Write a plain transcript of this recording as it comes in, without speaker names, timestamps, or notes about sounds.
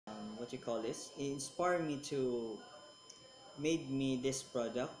what you call this, inspired me to made me this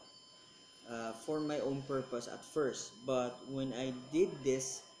product for my own purpose at first. But when I did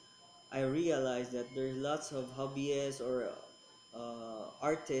this, I realized that there's lots of hobbyists or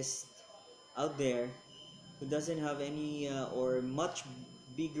artists out there who doesn't have any or much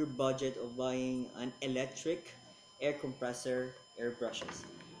bigger budget of buying an electric air compressor airbrushes.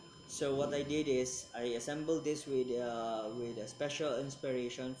 So what I did is I assembled this with a special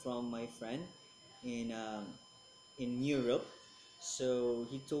inspiration from my friend in Europe. So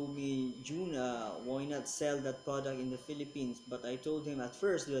he told me, June, why not sell that product in the Philippines? But I told him at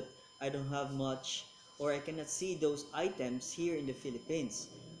first that I don't have much or I cannot see those items here in the Philippines.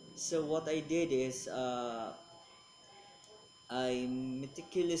 So what I did is I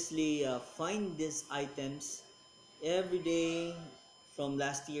meticulously find these items every day from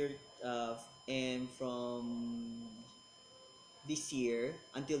last year and from this year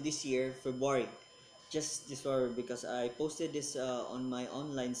until this year February, just this February, because I posted this on my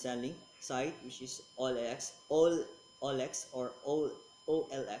online selling site, which is OLX or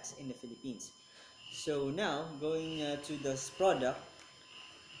OLX in the Philippines. So now going to this product,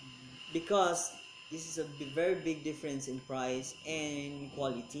 because this is a very big difference in price and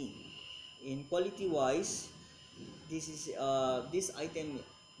quality. In quality wise, this item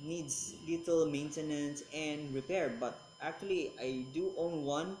needs little maintenance and repair, but actually I do own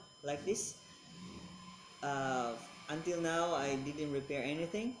one like this. uh, until now I didn't repair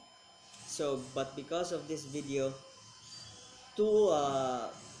anything. So but because of this video, two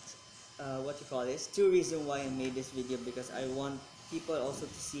what you call this, two reasons why I made this video, because I want people also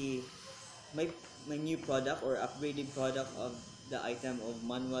to see my my new product or upgraded product of the item of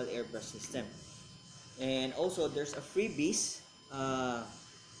manual airbrush system. And also there's a freebies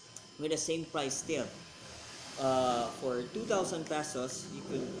with the same price still. For 2,000 pesos, you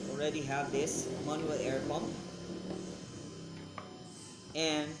could already have this manual air pump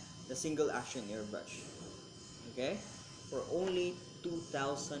and the single action airbrush. Okay, for only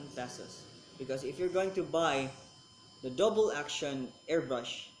 2,000 pesos. Because if you're going to buy the double action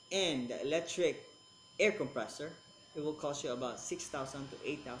airbrush and the electric air compressor, it will cost you about 6,000 to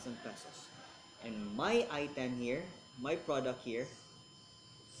 8,000 pesos. And my item here, my product here,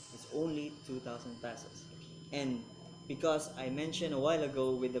 is only 2,000 pesos. And because I mentioned a while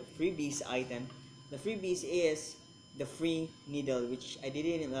ago with the freebies item, the freebies is the free needle, which I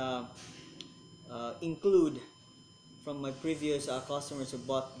didn't include from my previous customers who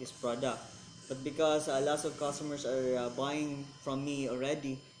bought this product. But because lots of customers are buying from me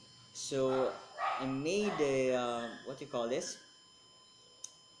already, so I made a what you call this,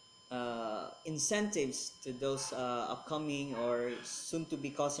 incentives to those upcoming or soon to be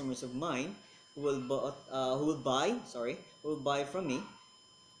customers of mine who will buy from me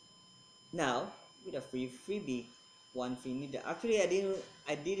now with a freebie, one free needle. Actually,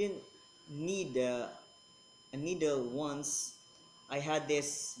 I didn't need a needle once. I had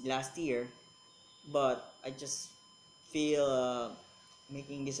this last year, but I just feel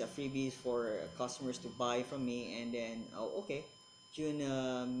making this a freebie for customers to buy from me. And then oh okay, June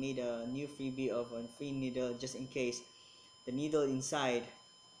made a new freebie of a free needle just in case the needle inside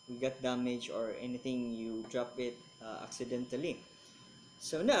will get damaged or anything, you drop it accidentally.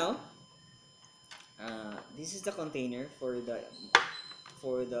 So now this is the container for the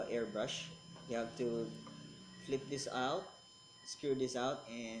airbrush. You have to flip this out, screw this out,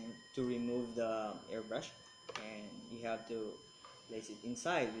 and to remove the airbrush, and you have to place it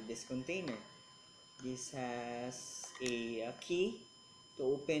inside with this container. This has a key to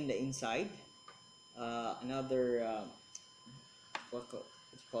open the inside, another what you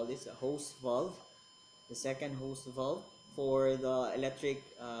call this, a hose valve, the second hose valve for the electric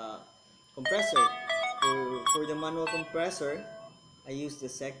compressor. For the manual compressor, I use the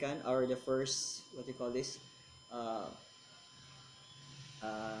second or the first, what you call this, uh,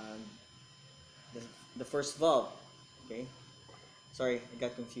 uh, the, the first valve. Okay, sorry, I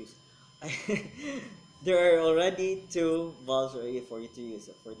got confused. There are already two valves already for you to use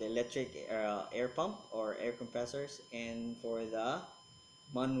for the electric air pump or air compressors, and for the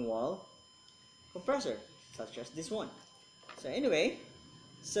manual compressor, such as this one. So anyway,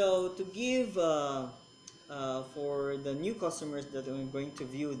 so to give for the new customers that are going to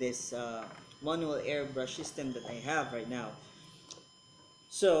view this manual airbrush system that I have right now.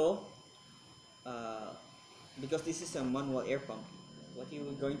 So uh, because this is a manual air pump, what you're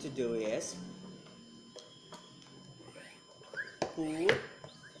going to do is put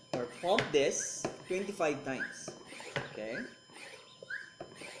or pump this 25 times. Okay.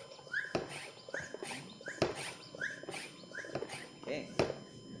 Okay.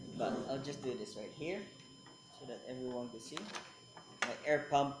 but I'll just do this right here so that everyone can see my air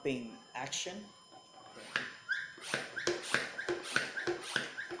pumping action.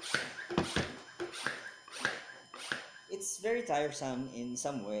 It's very tiresome in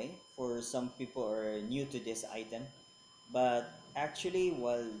some way for some people who are new to this item, but actually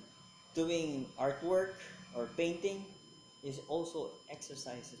while doing artwork or painting is also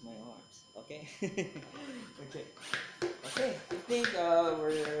exercises my arms. Okay. Okay. Okay, I think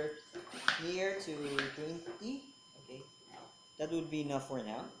we're near to 20. Okay, that would be enough for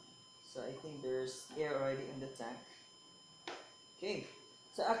now. So I think there's air already in the tank. Okay,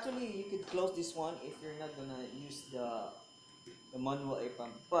 so actually you could close this one if you're not gonna use the manual air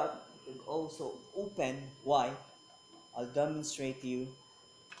pump, but you could also open. Why? I'll demonstrate to you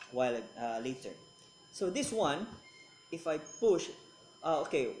while later. So this one, if I push,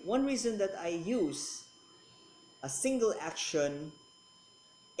 okay, one reason that I use a single action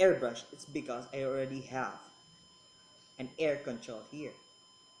airbrush, it's because I already have an air control here.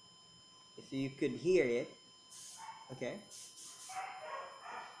 If you could hear it, okay,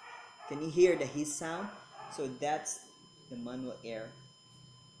 can you hear the hiss sound? So that's the manual air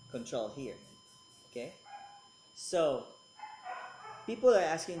control here. Okay, so people are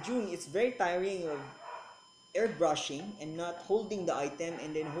asking, June, it's very tiring of airbrushing and not holding the item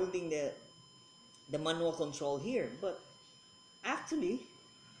and then holding the manual control here. But actually,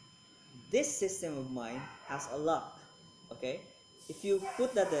 this system of mine has a lock. Okay, if you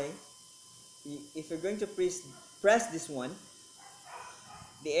put that there, if you're going to press this one,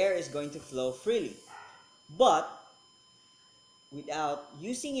 the air is going to flow freely. But without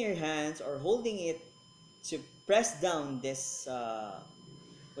using your hands or holding it to press down this,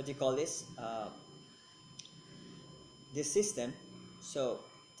 what do you call this system. So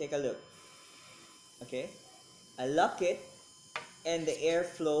take a look. Okay, I lock it, and the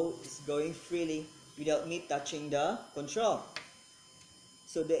airflow is going freely without me touching the control.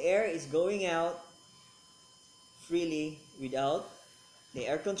 So the air is going out freely without the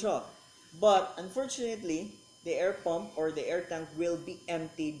air control. But unfortunately, the air pump or the air tank will be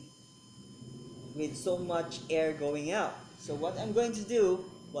emptied with so much air going out. So what I'm going to do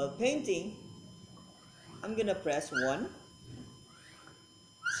while painting, I'm gonna press 1,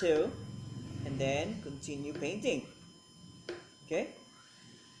 2, and then continue painting. Okay?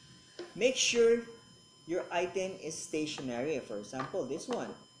 Make sure your item is stationary. For example, this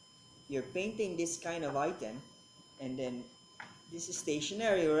one. You're painting this kind of item, and then this is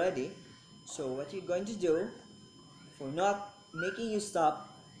stationary already. So what you're going to do, for not making you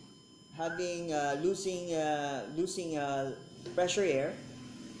stop having losing pressure air,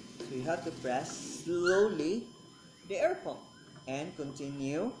 so you have to press slowly the air pump and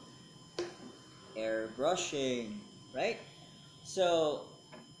continue air brushing, right? So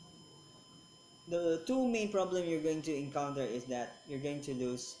the two main problem you're going to encounter is that you're going to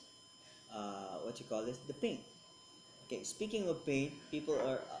lose what you call this, the paint. Okay, speaking of paint, people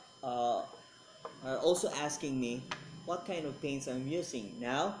are also asking me what kind of paints I'm using.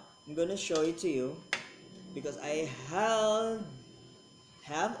 Now I'm gonna show it to you because I have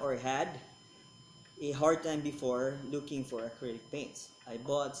or had a hard time before looking for acrylic paints. I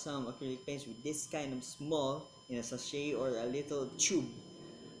bought some acrylic paints with this kind of small in a sachet or a little tube,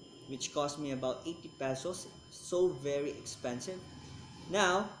 which cost me about 80 pesos. So very expensive.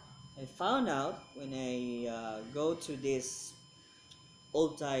 Now I found out when I go to this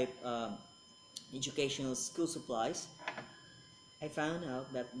old type educational school supplies, I found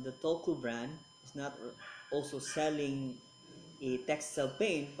out that the Toku brand is not also selling a textile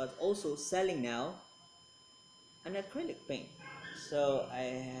paint but also selling now an acrylic paint. So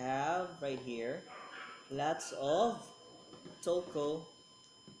I have right here lots of Toku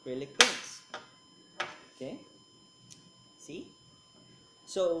acrylic paints. Okay, see?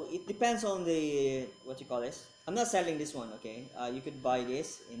 So it depends on the what you call this. I'm not selling this one. Okay, you could buy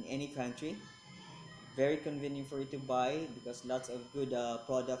this in any country. Very convenient for you to buy because lots of good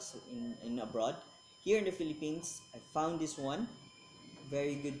products in abroad. Here in the Philippines, I found this one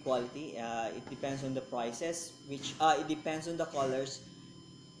very good quality. It depends on the prices, which it depends on the colors.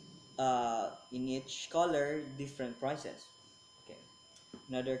 In each color, different prices. Okay,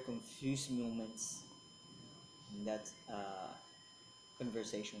 another confused moments in that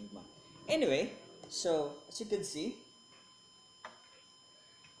conversation with mine. Anyway, so as you can see,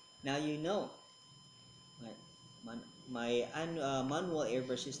 now you know my manual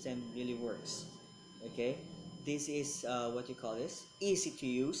airbrush system really works. Okay, this is what you call this, easy to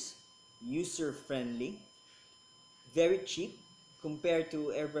use, user friendly, very cheap compared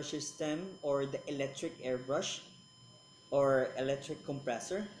to airbrush system or the electric airbrush or electric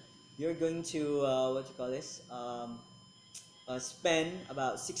compressor. you're going to what you call this spend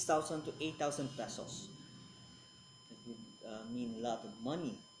about 6,000 to 8,000 pesos. It would mean a lot of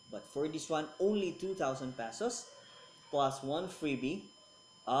money. But for this one, only 2,000 pesos plus one freebie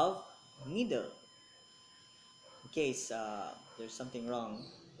of needle in case there's something wrong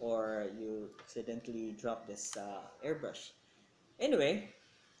or you accidentally drop this airbrush. Anyway,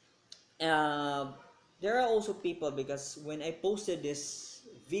 uh, there are also people because when I posted this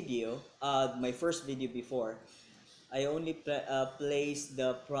video, my first video before, I only placed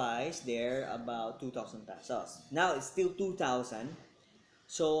the price there about 2,000 pesos. Now it's still 2,000.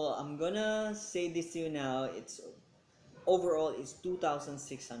 So I'm gonna say this to you now. It's overall it's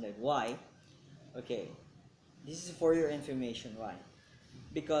 2,600. Why? Okay, this is for your information. Why?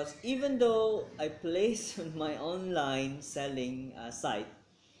 Because even though I place on my online selling site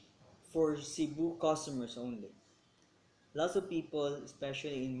for Cebu customers only, lots of people,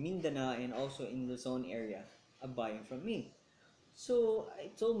 especially in Mindanao and also in Luzon area, are buying from me. So I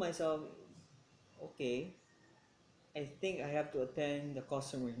told myself, okay, I think I have to attend the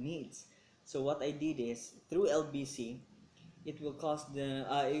customer needs. So what I did is through LBC, it will cost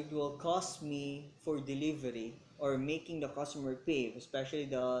me for delivery or making the customer pay, especially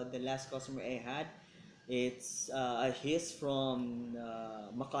the last customer I had. It's he's from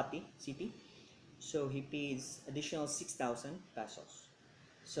Makati City, so he pays additional 6,000 pesos.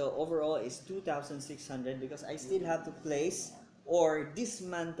 So overall is 2,600 because I still have to place or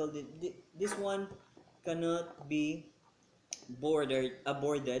dismantle this one cannot be boarded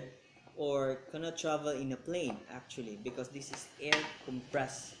or cannot travel in a plane actually because this is air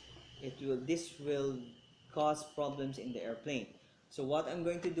compressed. This will cause problems in the airplane. So what I'm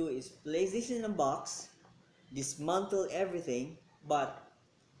going to do is place this in a box, dismantle everything, but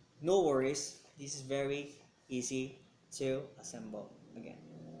no worries, this is very easy to assemble again.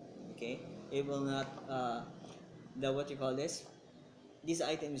 Okay, it will not the what you call this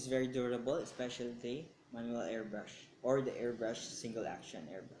item is very durable, especially the manual airbrush or the airbrush single action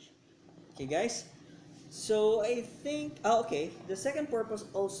airbrush. Okay, guys. So I think okay. The second purpose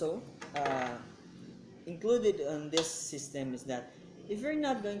also uh, included on this system is that if you're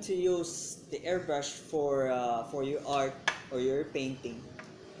not going to use the airbrush for your art or your painting,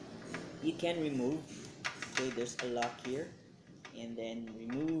 you can remove. Okay, there's a lock here, and then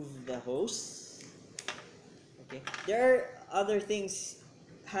remove the hose. Okay, there are other things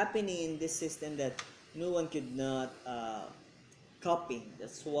happening in this system that no one could not copy.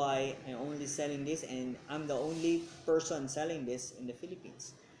 That's why I'm only selling this, and I'm the only person selling this in the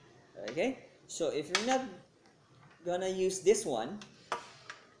Philippines. Okay, so if you're not gonna use this one,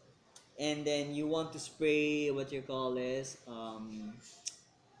 and then you want to spray what you call a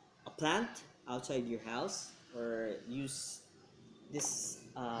plant outside your house, or use this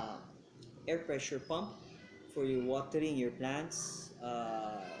air pressure pump for you watering your plants,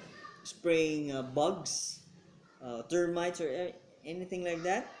 spraying bugs, termites, or anything like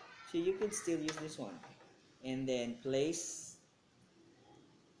that. So you could still use this one, and then place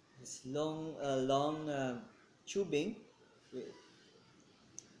this long tubing with,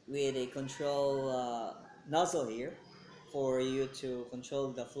 with a control nozzle here for you to control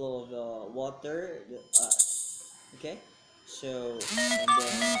the flow of the water. Okay, so and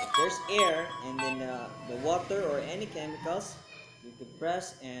then if there's air and then the water or any chemicals, you could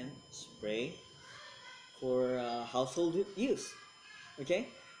press and spray for household use. Okay,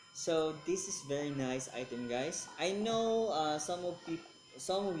 so this is very nice item, guys. I know some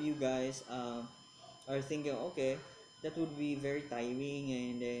of you guys are thinking, okay, that would be very tiring,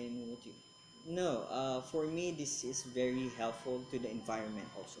 and then what you no for me this is very helpful to the environment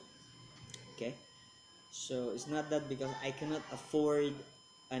also. Okay, so it's not that because I cannot afford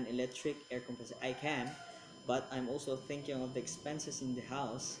an electric air compressor. I can, but I'm also thinking of the expenses in the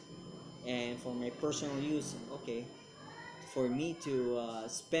house and for my personal use. Okay, for me to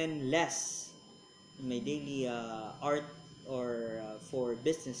spend less in my daily art or for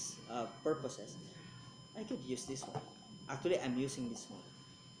business purposes, I could use this one. Actually, I'm using this one.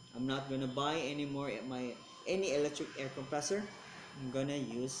 I'm not gonna buy anymore any electric air compressor. I'm gonna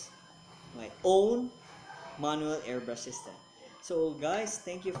use my own manual airbrush system. So guys,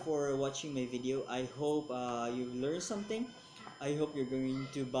 thank you for watching my video. I hope you've learned something. I hope you're going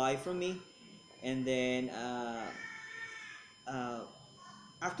to buy from me. And then uh,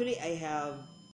 actually I have